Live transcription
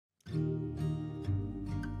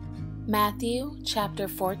Matthew chapter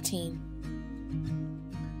 14.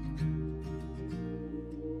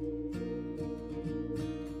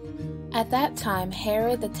 At that time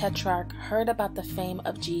Herod the Tetrarch heard about the fame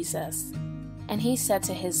of Jesus, and he said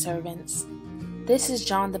to his servants, "This is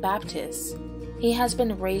John the Baptist. He has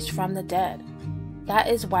been raised from the dead. That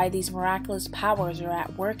is why these miraculous powers are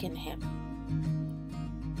at work in him."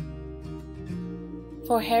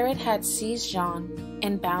 For Herod had seized John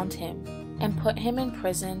and bound him and put him in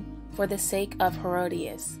prison for the sake of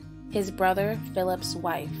Herodias, his brother Philip's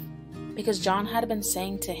wife, because John had been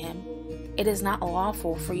saying to him, "It is not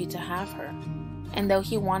lawful for you to have her." And though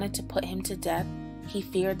he wanted to put him to death, he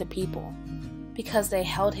feared the people, because they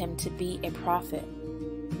held him to be a prophet.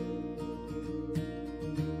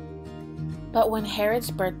 But when Herod's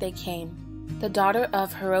birthday came, the daughter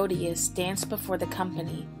of Herodias danced before the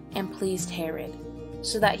company and pleased Herod,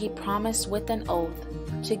 so that he promised with an oath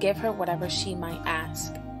to give her whatever she might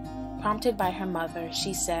ask. Prompted by her mother,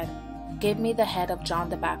 she said, "Give me the head of John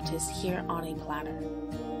the Baptist here on a platter."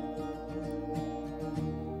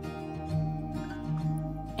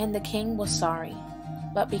 And the king was sorry,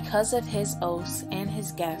 but because of his oaths and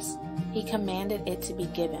his guests, he commanded it to be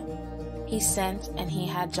given. He sent, and he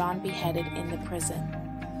had John beheaded in the prison.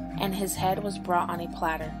 And his head was brought on a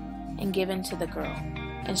platter and given to the girl,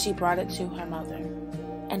 and she brought it to her mother.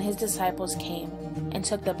 And his disciples came and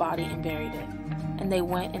took the body and buried it, and they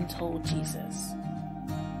went and told Jesus.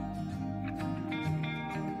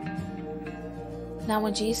 Now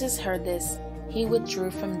when Jesus heard this, he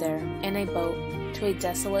withdrew from there in a boat to a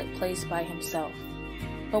desolate place by himself.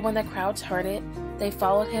 But when the crowds heard it, they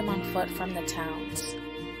followed him on foot from the towns.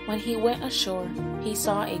 When he went ashore, he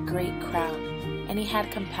saw a great crowd, and he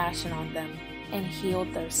had compassion on them, and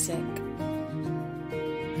healed their sick.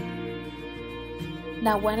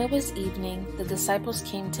 Now when it was evening, the disciples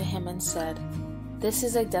came to him and said, "This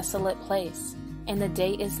is a desolate place, and the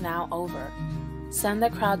day is now over. Send the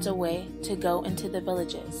crowds away to go into the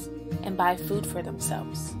villages and buy food for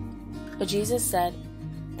themselves." But Jesus said,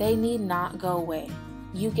 "They need not go away.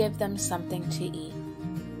 You give them something to eat."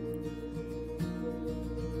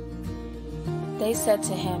 They said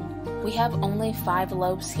to him, "We have only 5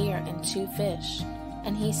 loaves here and 2 fish."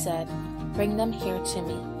 And he said, "Bring them here to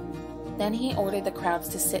me." Then he ordered the crowds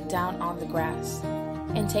to sit down on the grass.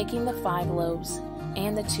 And taking the 5 loaves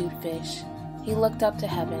and the 2 fish, he looked up to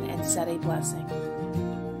heaven and said a blessing.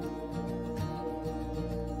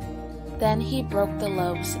 Then he broke the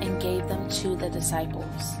loaves and gave them to the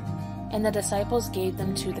disciples, and the disciples gave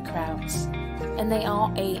them to the crowds, and they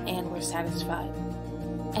all ate and were satisfied.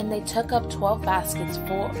 And they took up 12 baskets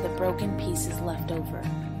full of the broken pieces left over.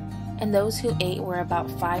 And those who ate were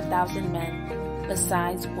about 5,000 men,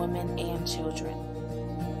 besides women and children.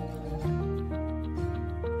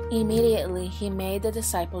 Immediately he made the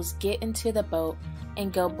disciples get into the boat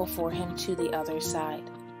and go before him to the other side,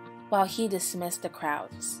 while he dismissed the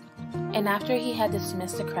crowds. And after he had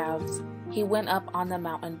dismissed the crowds, he went up on the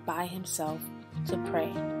mountain by himself to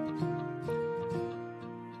pray.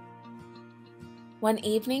 When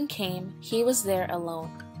evening came, he was there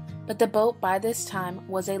alone, but the boat by this time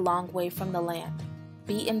was a long way from the land,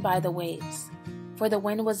 beaten by the waves, for the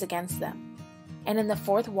wind was against them. And in the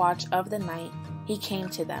 4th watch of the night he came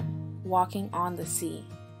to them, walking on the sea.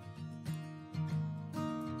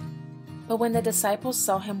 But when the disciples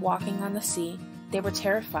saw him walking on the sea, they were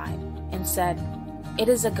terrified and said, "It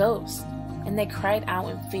is a ghost," and they cried out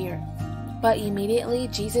in fear. But immediately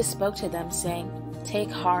Jesus spoke to them, saying,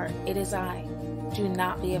 "Take heart, it is I. Do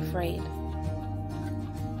not be afraid."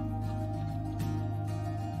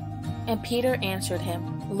 And Peter answered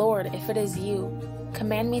him, "Lord, if it is you,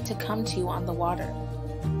 command me to come to you on the water."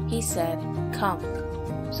 He said, "Come."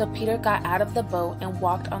 So Peter got out of the boat and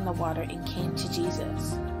walked on the water and came to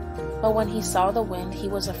Jesus. But when he saw the wind, he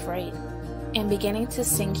was afraid, and beginning to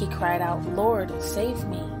sink, he cried out, "Lord, save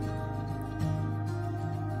me."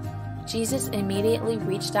 Jesus immediately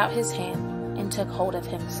reached out his hand and took hold of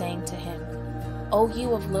him, saying to him, "O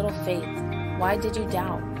you of little faith, why did you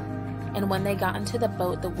doubt?" And when they got into the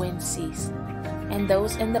boat, the wind ceased, and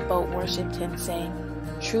those in the boat worshipped him, saying,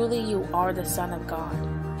 "Truly you are the Son of God."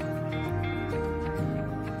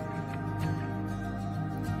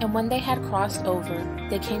 And when they had crossed over,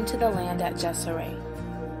 they came to the land at Gennesaret.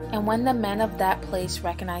 And when the men of that place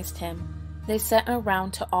recognized him, they sent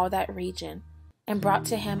around to all that region, and brought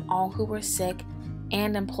to him all who were sick,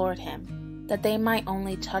 and implored him, that they might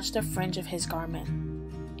only touch the fringe of his garment.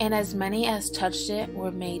 And as many as touched it were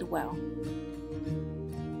made well.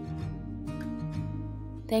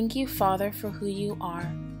 Thank you, Father, for who you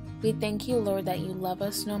are. We thank you, Lord, that you love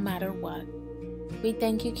us no matter what. We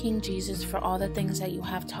thank you, King Jesus, for all the things that you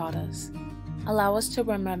have taught us. Allow us to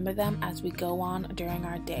remember them as we go on during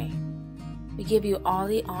our day. We give you all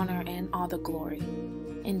the honor and all the glory.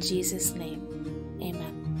 In Jesus' name,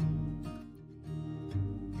 amen.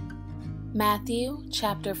 Matthew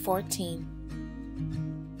chapter 14.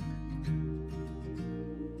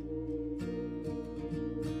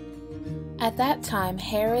 At that time,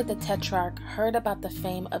 Herod the Tetrarch heard about the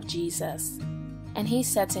fame of Jesus, and he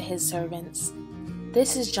said to his servants,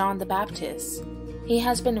 "This is John the Baptist. He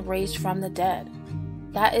has been raised from the dead.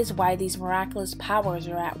 That is why these miraculous powers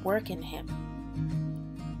are at work in him."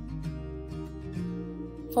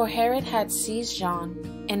 For Herod had seized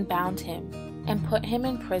John and bound him and put him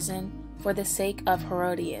in prison for the sake of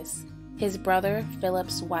Herodias, his brother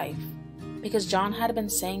Philip's wife, because John had been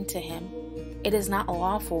saying to him, "It is not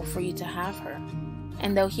lawful for you to have her."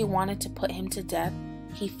 And though he wanted to put him to death,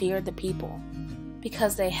 he feared the people,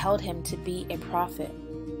 because they held him to be a prophet.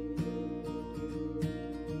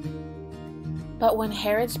 But when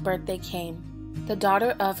Herod's birthday came, the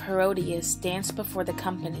daughter of Herodias danced before the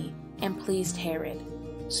company and pleased Herod,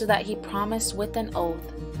 so that he promised with an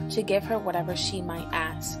oath to give her whatever she might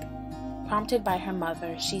ask. Prompted by her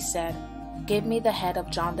mother, she said, "Give me the head of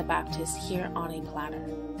John the Baptist here on a platter."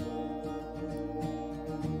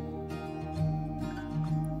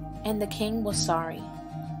 And the king was sorry,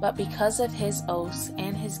 but because of his oaths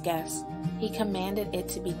and his guests, he commanded it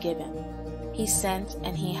to be given. He sent,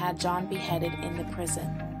 and he had John beheaded in the prison.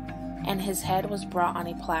 And his head was brought on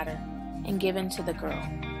a platter and given to the girl,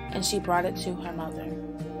 and she brought it to her mother.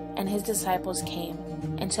 And his disciples came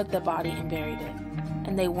and took the body and buried it,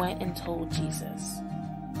 and they went and told Jesus.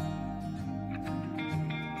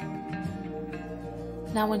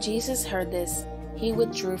 Now when Jesus heard this, he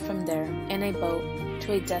withdrew from there in a boat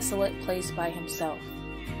to a desolate place by himself.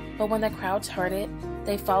 But when the crowds heard it,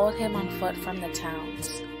 they followed him on foot from the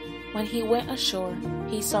towns. When he went ashore,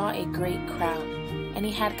 he saw a great crowd, and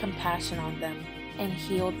he had compassion on them, and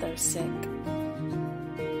healed their sick.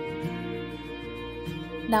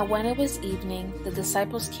 Now when it was evening, the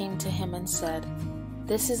disciples came to him and said,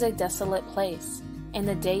 "This is a desolate place, and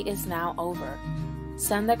the day is now over.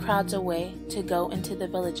 Send the crowds away to go into the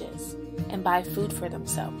villages, and buy food for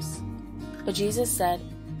themselves." But Jesus said,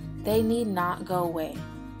 "They need not go away.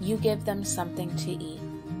 You give them something to eat."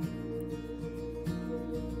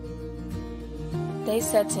 They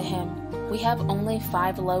said to him, "We have only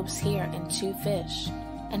 5 loaves here and 2 fish."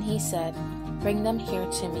 And he said, "Bring them here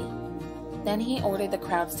to me." Then he ordered the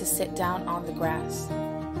crowds to sit down on the grass.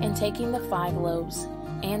 And taking the 5 loaves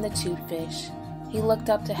and the 2 fish, he looked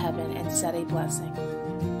up to heaven and said a blessing.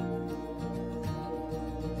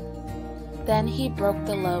 Then he broke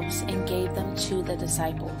the loaves and gave them to the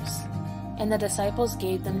disciples. And the disciples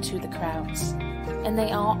gave them to the crowds. And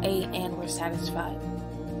they all ate and were satisfied.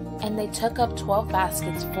 And they took up 12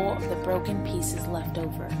 baskets full of the broken pieces left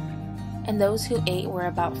over. And those who ate were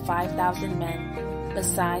about 5,000 men,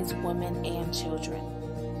 besides women and children.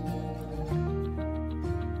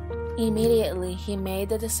 Immediately he made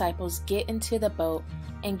the disciples get into the boat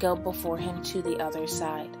and go before him to the other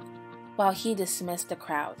side, while he dismissed the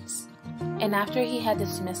crowds. And after he had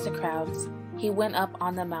dismissed the crowds, he went up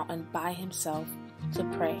on the mountain by himself to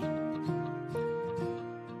pray.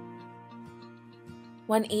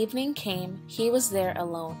 When evening came, he was there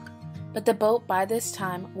alone, but the boat by this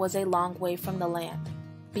time was a long way from the land,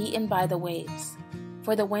 beaten by the waves,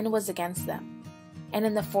 for the wind was against them. And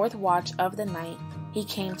in the 4th watch of the night he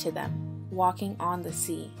came to them, walking on the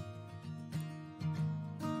sea.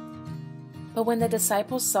 But when the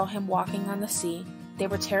disciples saw him walking on the sea, they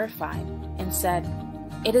were terrified, and said,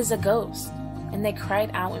 "It is a ghost," and they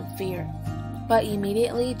cried out in fear. But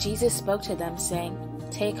immediately Jesus spoke to them, saying,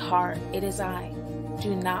 "Take heart, it is I.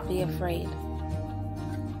 Do not be afraid."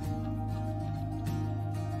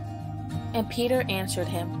 And Peter answered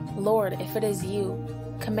him, "Lord, if it is you,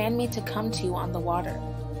 command me to come to you on the water."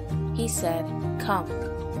 He said, "Come."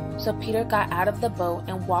 So Peter got out of the boat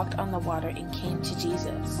and walked on the water and came to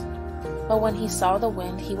Jesus. But when he saw the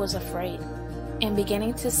wind, he was afraid, and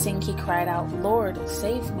beginning to sink, he cried out, "Lord,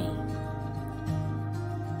 save me."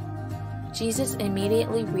 Jesus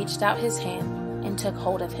immediately reached out his hand and took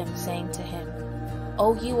hold of him, saying to him,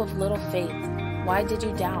 "O you of little faith, why did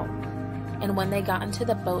you doubt?" And when they got into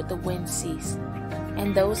the boat, the wind ceased,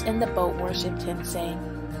 and those in the boat worshipped him, saying,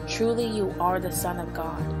 "Truly you are the Son of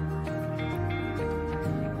God."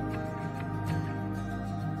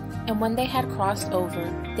 And when they had crossed over,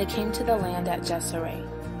 they came to the land at Gennesaret.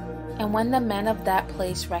 And when the men of that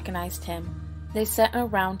place recognized him, they sent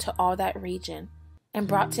around to all that region, and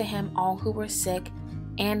brought to him all who were sick,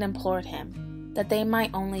 and implored him, that they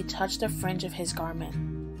might only touch the fringe of his garment.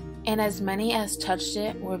 And as many as touched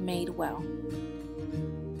it were made well.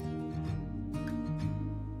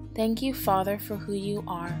 Thank you, Father, for who you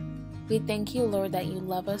are. We thank you, Lord, that you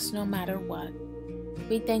love us no matter what.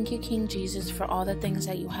 We thank you, King Jesus, for all the things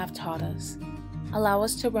that you have taught us. Allow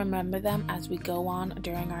us to remember them as we go on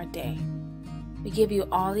during our day. We give you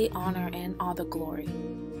all the honor and all the glory.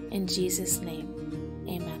 In Jesus' name,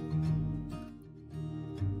 amen.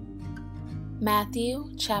 Matthew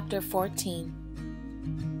chapter 14.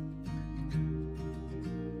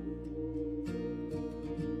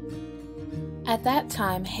 At that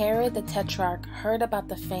time, Herod the Tetrarch heard about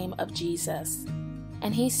the fame of Jesus,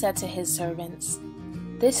 and he said to his servants,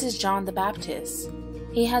 "This is John the Baptist.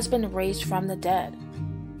 He has been raised from the dead.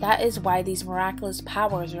 That is why these miraculous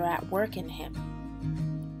powers are at work in him."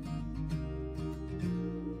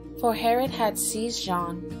 For Herod had seized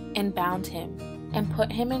John and bound him and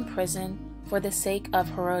put him in prison for the sake of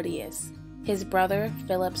Herodias, his brother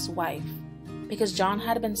Philip's wife, because John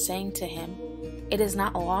had been saying to him, "It is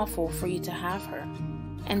not lawful for you to have her."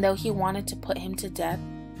 And though he wanted to put him to death,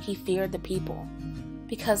 he feared the people,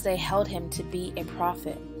 because they held him to be a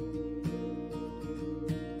prophet.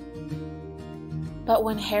 But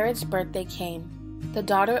when Herod's birthday came, the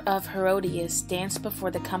daughter of Herodias danced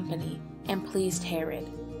before the company and pleased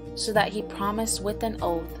Herod, so that he promised with an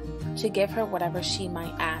oath to give her whatever she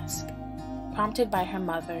might ask. Prompted by her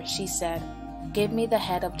mother, she said, "Give me the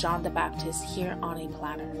head of John the Baptist here on a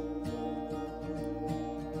platter."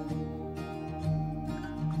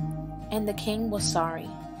 And the king was sorry,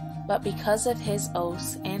 but because of his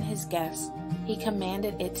oaths and his guests, he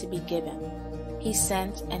commanded it to be given. He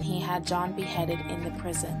sent, and he had John beheaded in the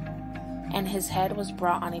prison. And his head was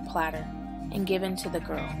brought on a platter, and given to the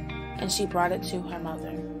girl, and she brought it to her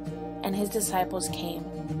mother. And his disciples came,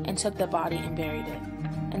 and took the body and buried it,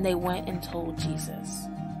 and they went and told Jesus.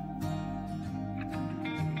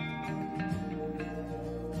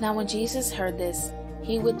 Now when Jesus heard this,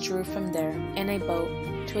 he withdrew from there in a boat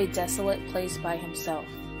to a desolate place by himself.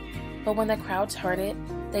 But when the crowds heard it,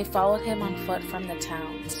 they followed him on foot from the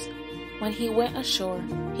towns. When he went ashore,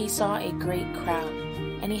 he saw a great crowd,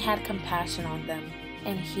 and he had compassion on them,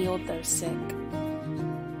 and healed their sick.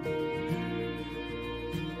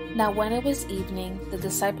 Now when it was evening, the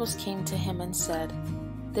disciples came to him and said,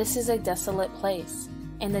 "This is a desolate place,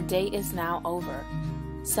 and the day is now over.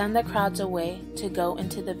 Send the crowds away to go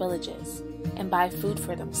into the villages, and buy food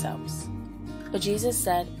for themselves." But Jesus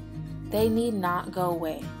said, "They need not go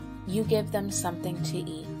away. You give them something to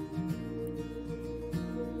eat."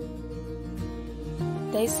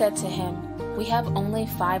 They said to him, "We have only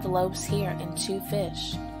 5 loaves here and 2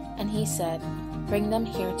 fish." And he said, "Bring them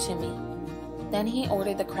here to me." Then he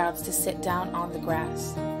ordered the crowds to sit down on the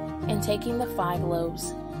grass. And taking the 5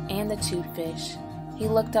 loaves and the 2 fish, he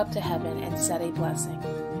looked up to heaven and said a blessing.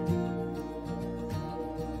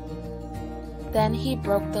 Then he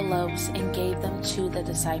broke the loaves and gave them to the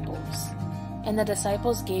disciples. And the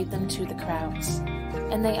disciples gave them to the crowds.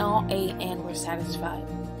 And they all ate and were satisfied.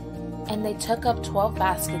 And they took up 12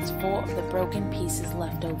 baskets full of the broken pieces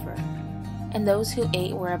left over. And those who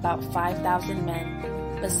ate were about 5,000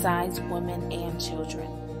 men, besides women and children.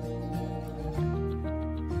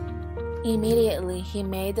 Immediately he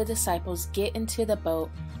made the disciples get into the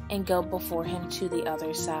boat and go before him to the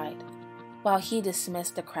other side, while he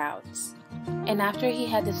dismissed the crowds. And after he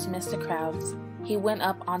had dismissed the crowds, he went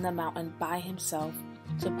up on the mountain by himself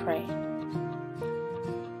to pray.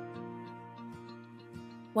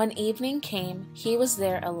 When evening came, he was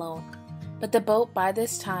there alone. But the boat by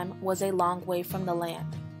this time was a long way from the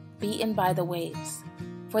land, beaten by the waves,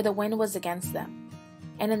 for the wind was against them.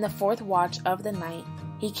 And in the 4th watch of the night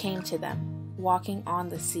he came to them, walking on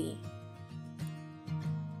the sea.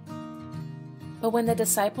 But when the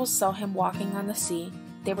disciples saw him walking on the sea,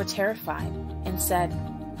 they were terrified, and said,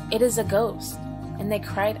 "It is a ghost," and they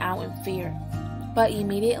cried out in fear. But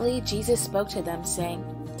immediately Jesus spoke to them, saying,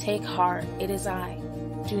 "Take heart, it is I.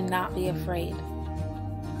 Do not be afraid."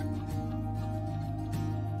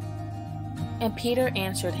 And Peter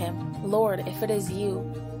answered him, "Lord, if it is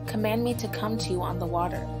you, command me to come to you on the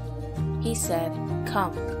water." He said,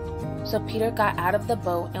 "Come." So Peter got out of the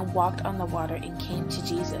boat and walked on the water and came to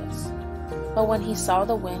Jesus. But when he saw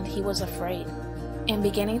the wind, he was afraid, and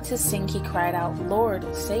beginning to sink, he cried out, "Lord,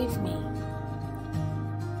 save me."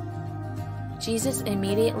 Jesus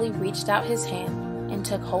immediately reached out his hand and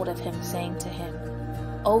took hold of him, saying to him,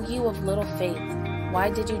 "O you of little faith,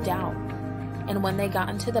 why did you doubt?" And when they got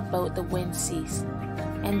into the boat, the wind ceased,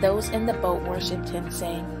 and those in the boat worshipped him,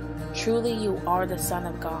 saying, "Truly you are the Son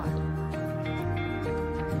of God."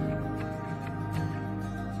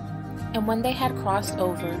 And when they had crossed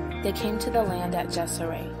over, they came to the land at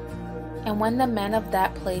Gennesaret. And when the men of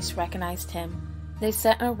that place recognized him, they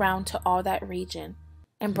sent around to all that region,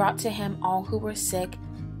 and brought to him all who were sick,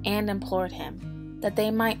 and implored him, that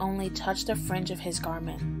they might only touch the fringe of his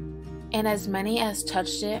garment. And as many as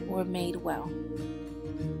touched it were made well.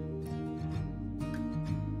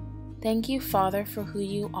 Thank you, Father, for who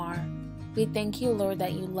you are. We thank you, Lord,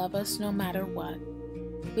 that you love us no matter what.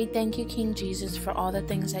 We thank you, King Jesus, for all the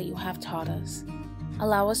things that you have taught us.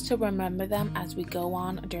 Allow us to remember them as we go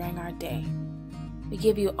on during our day. We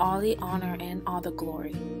give you all the honor and all the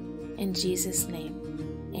glory. In Jesus' name,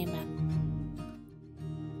 amen.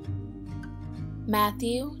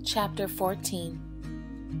 Matthew chapter 14.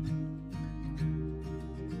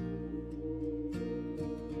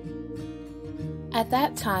 At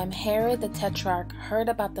that time, Herod the Tetrarch heard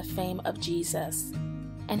about the fame of Jesus,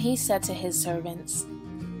 and he said to his servants,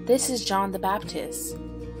 "This is John the Baptist.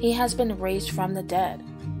 He has been raised from the dead.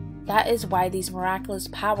 That is why these miraculous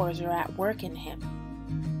powers are at work in him."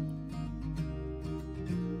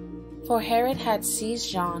 For Herod had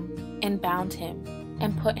seized John and bound him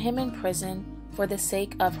and put him in prison for the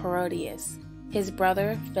sake of Herodias, his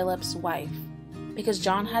brother Philip's wife, because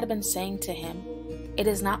John had been saying to him, "It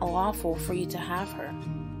is not lawful for you to have her."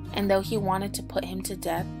 And though he wanted to put him to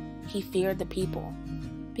death, he feared the people,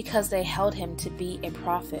 because they held him to be a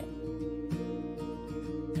prophet.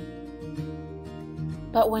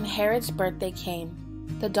 But when Herod's birthday came,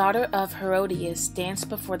 the daughter of Herodias danced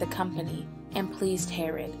before the company and pleased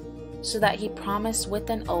Herod, so that he promised with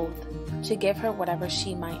an oath to give her whatever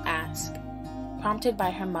she might ask. Prompted by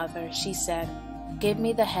her mother, she said, "Give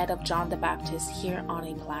me the head of John the Baptist here on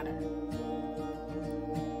a platter."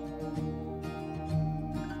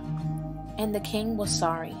 And the king was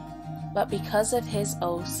sorry, but because of his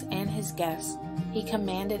oaths and his guests, he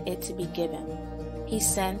commanded it to be given. He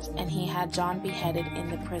sent, and he had John beheaded in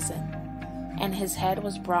the prison. And his head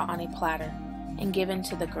was brought on a platter, and given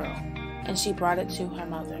to the girl, and she brought it to her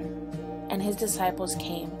mother. And his disciples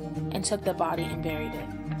came, and took the body and buried it,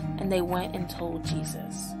 and they went and told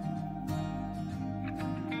Jesus.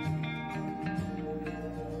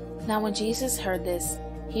 Now when Jesus heard this,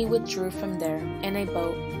 he withdrew from there in a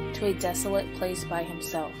boat to a desolate place by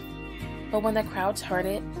himself. But when the crowds heard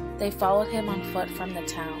it, they followed him on foot from the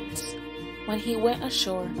towns. When he went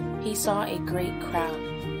ashore, he saw a great crowd,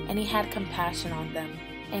 and he had compassion on them,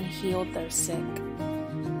 and healed their sick.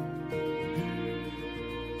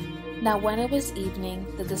 Now when it was evening,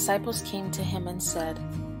 the disciples came to him and said,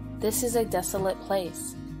 "This is a desolate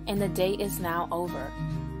place, and the day is now over.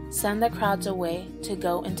 Send the crowds away to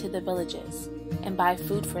go into the villages, and buy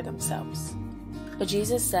food for themselves." But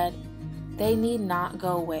Jesus said, "They need not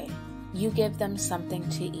go away. You give them something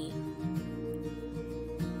to eat."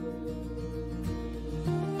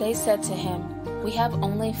 They said to him, "We have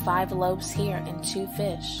only 5 loaves here and 2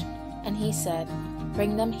 fish." And he said,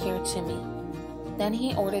 "Bring them here to me." Then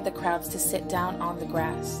he ordered the crowds to sit down on the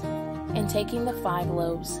grass. And taking the 5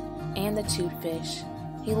 loaves and the 2 fish,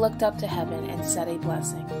 he looked up to heaven and said a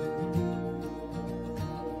blessing.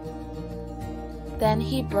 Then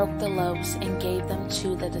he broke the loaves and gave them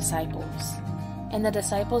to the disciples. And the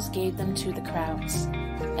disciples gave them to the crowds.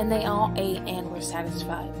 And they all ate and were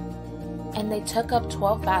satisfied. And they took up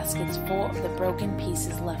 12 baskets full of the broken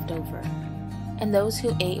pieces left over. And those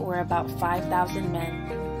who ate were about 5,000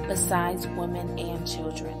 men, besides women and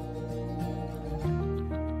children.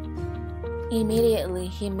 Immediately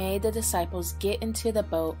he made the disciples get into the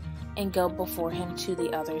boat and go before him to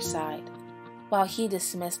the other side, while he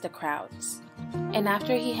dismissed the crowds. And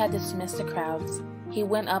after he had dismissed the crowds, he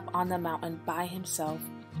went up on the mountain by himself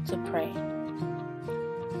to pray.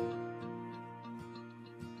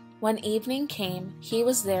 When evening came, he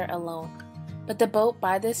was there alone. But the boat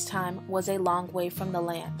by this time was a long way from the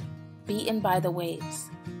land, beaten by the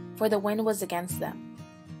waves, for the wind was against them.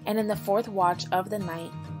 And in the 4th watch of the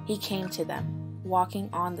night he came to them, walking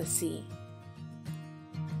on the sea.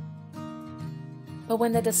 But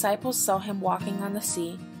when the disciples saw him walking on the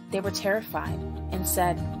sea, they were terrified, and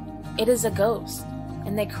said, "It is a ghost,"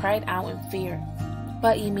 and they cried out in fear.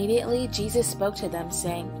 But immediately Jesus spoke to them,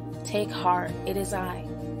 saying, "Take heart, it is I.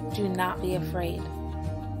 Do not be afraid."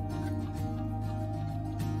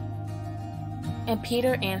 And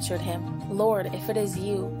Peter answered him, "Lord, if it is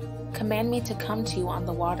you, command me to come to you on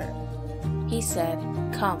the water." He said,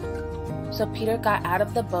 "Come." So Peter got out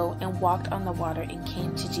of the boat and walked on the water and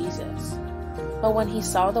came to Jesus. But when he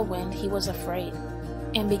saw the wind, he was afraid.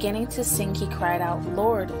 And beginning to sink, he cried out,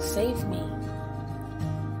 "Lord, save me."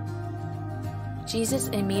 Jesus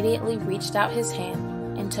immediately reached out his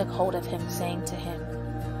hand and took hold of him, saying to him,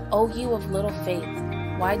 "O you of little faith,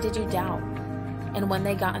 why did you doubt?" And when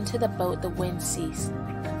they got into the boat, the wind ceased.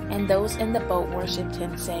 And those in the boat worshipped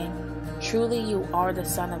him, saying, "Truly you are the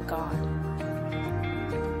Son of God."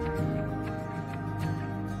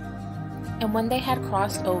 And when they had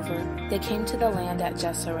crossed over, they came to the land at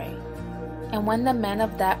Gennesaret. And when the men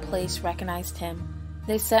of that place recognized him,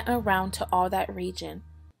 they sent around to all that region,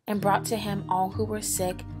 and brought to him all who were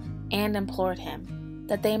sick, and implored him,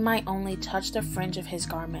 that they might only touch the fringe of his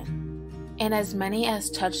garment. And as many as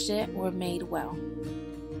touched it were made well.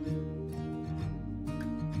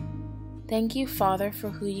 Thank you, Father, for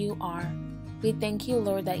who you are. We thank you,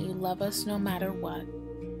 Lord, that you love us no matter what.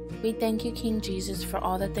 We thank you, King Jesus, for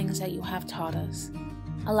all the things that you have taught us.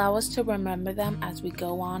 Allow us to remember them as we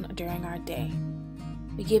go on during our day.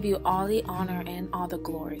 We give you all the honor and all the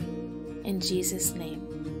glory. In Jesus' name,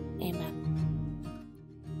 amen.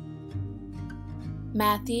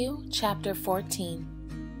 Matthew chapter 14.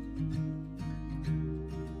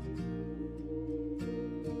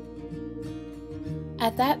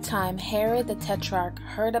 At that time, Herod the Tetrarch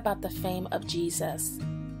heard about the fame of Jesus,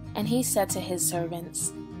 and he said to his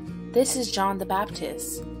servants, "This is John the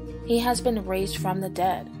Baptist. He has been raised from the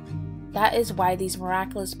dead. That is why these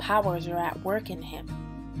miraculous powers are at work in him."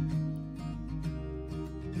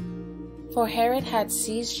 For Herod had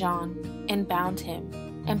seized John and bound him,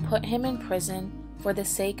 and put him in prison for the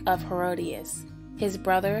sake of Herodias, his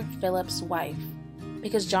brother Philip's wife,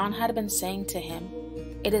 because John had been saying to him,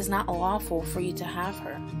 "It is not lawful for you to have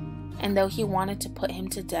her." And though he wanted to put him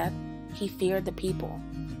to death, he feared the people,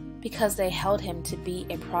 because they held him to be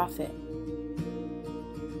a prophet.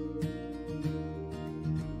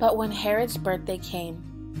 But when Herod's birthday came,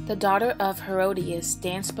 the daughter of Herodias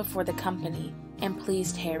danced before the company and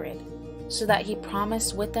pleased Herod, so that he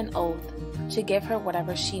promised with an oath to give her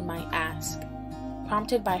whatever she might ask.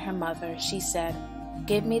 Prompted by her mother, she said,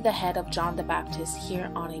 "Give me the head of John the Baptist here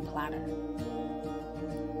on a platter."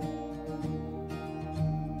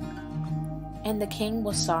 And the king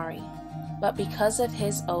was sorry, but because of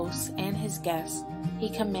his oaths and his guests, he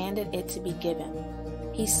commanded it to be given.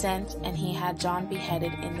 He sent, and he had John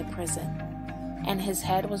beheaded in the prison. And his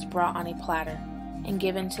head was brought on a platter, and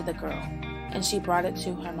given to the girl, and she brought it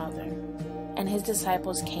to her mother. And his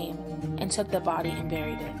disciples came, and took the body and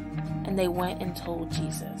buried it, and they went and told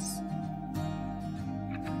Jesus.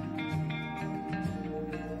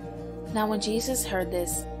 Now when Jesus heard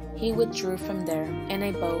this, he withdrew from there in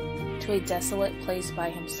a boat to a desolate place by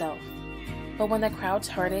himself. But when the crowds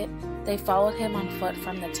heard it, they followed him on foot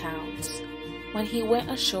from the towns. When he went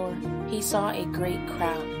ashore, he saw a great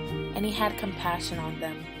crowd, and he had compassion on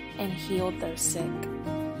them, and healed their sick.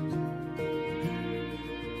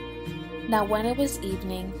 Now when it was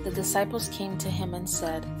evening, the disciples came to him and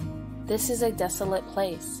said, "This is a desolate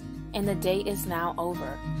place, and the day is now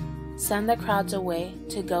over. Send the crowds away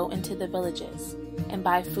to go into the villages, and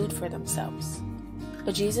buy food for themselves."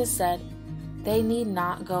 But Jesus said, "They need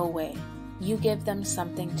not go away. You give them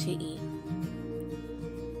something to eat."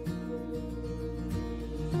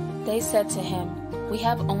 They said to him, "We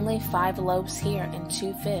have only 5 loaves here and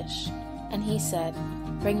 2 fish." And he said,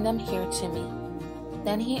 "Bring them here to me."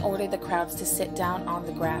 Then he ordered the crowds to sit down on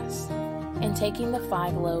the grass. And taking the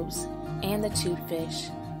 5 loaves and the 2 fish,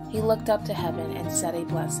 he looked up to heaven and said a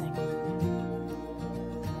blessing.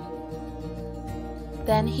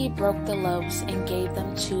 Then he broke the loaves and gave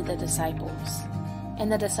them to the disciples,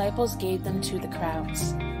 and the disciples gave them to the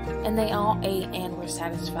crowds, and they all ate and were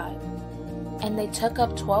satisfied. And they took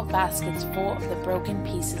up 12 baskets full of the broken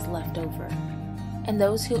pieces left over. And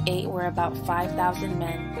those who ate were about 5,000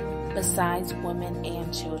 men, besides women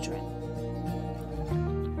and children.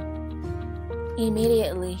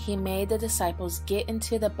 Immediately he made the disciples get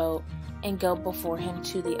into the boat and go before him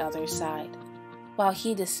to the other side, while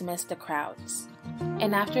he dismissed the crowds.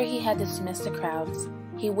 And after he had dismissed the crowds,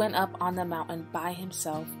 he went up on the mountain by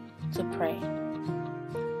himself to pray.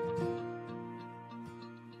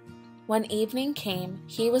 When evening came,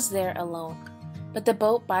 he was there alone, but the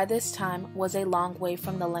boat by this time was a long way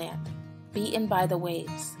from the land, beaten by the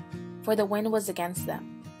waves, for the wind was against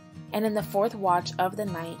them. And in the 4th watch of the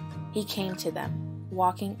night he came to them,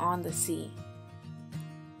 walking on the sea.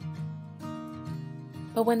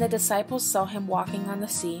 But when the disciples saw him walking on the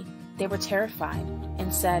sea, they were terrified,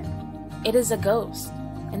 and said, "It is a ghost,"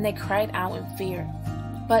 and they cried out in fear.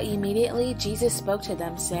 But immediately Jesus spoke to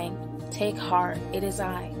them, saying, "Take heart, it is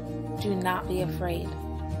I. Do not be afraid."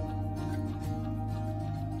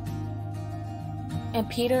 And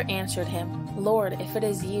Peter answered him, "Lord, if it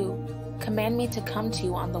is you, command me to come to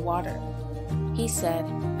you on the water." He said,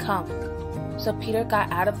 "Come." So Peter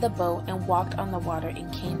got out of the boat and walked on the water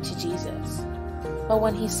and came to Jesus. But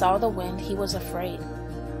when he saw the wind, he was afraid,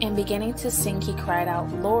 And beginning to sink, he cried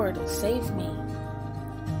out, "Lord, save me."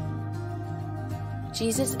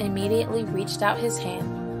 Jesus immediately reached out his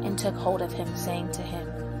hand and took hold of him, saying to him,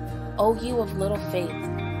 "O you of little faith,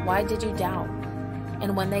 why did you doubt?"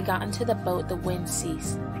 And when they got into the boat, the wind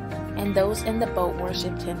ceased. And those in the boat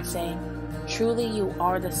worshipped him, saying, "Truly you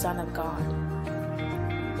are the Son of God."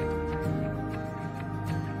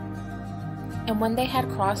 And when they had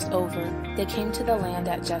crossed over, they came to the land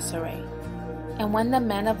at Gennesaret. And when the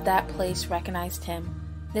men of that place recognized him,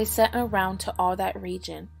 they sent around to all that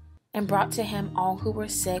region, and brought to him all who were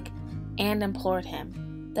sick, and implored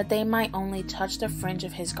him, that they might only touch the fringe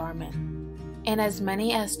of his garment. And as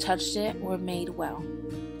many as touched it were made well.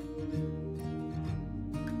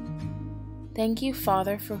 Thank you,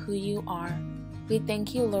 Father, for who you are. We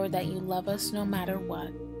thank you, Lord, that you love us no matter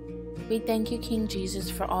what. We thank you, King Jesus,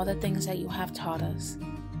 for all the things that you have taught us.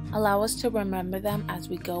 Allow us to remember them as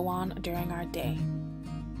we go on during our day.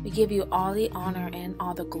 We give you all the honor and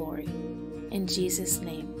all the glory. In Jesus'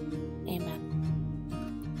 name, amen.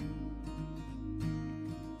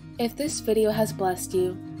 If this video has blessed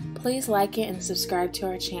you, please like it and subscribe to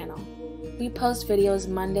our channel. We post videos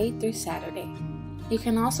Monday through Saturday. You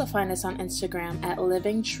can also find us on Instagram at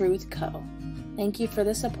Living Truth Co. Thank you for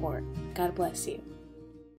the support. God bless you.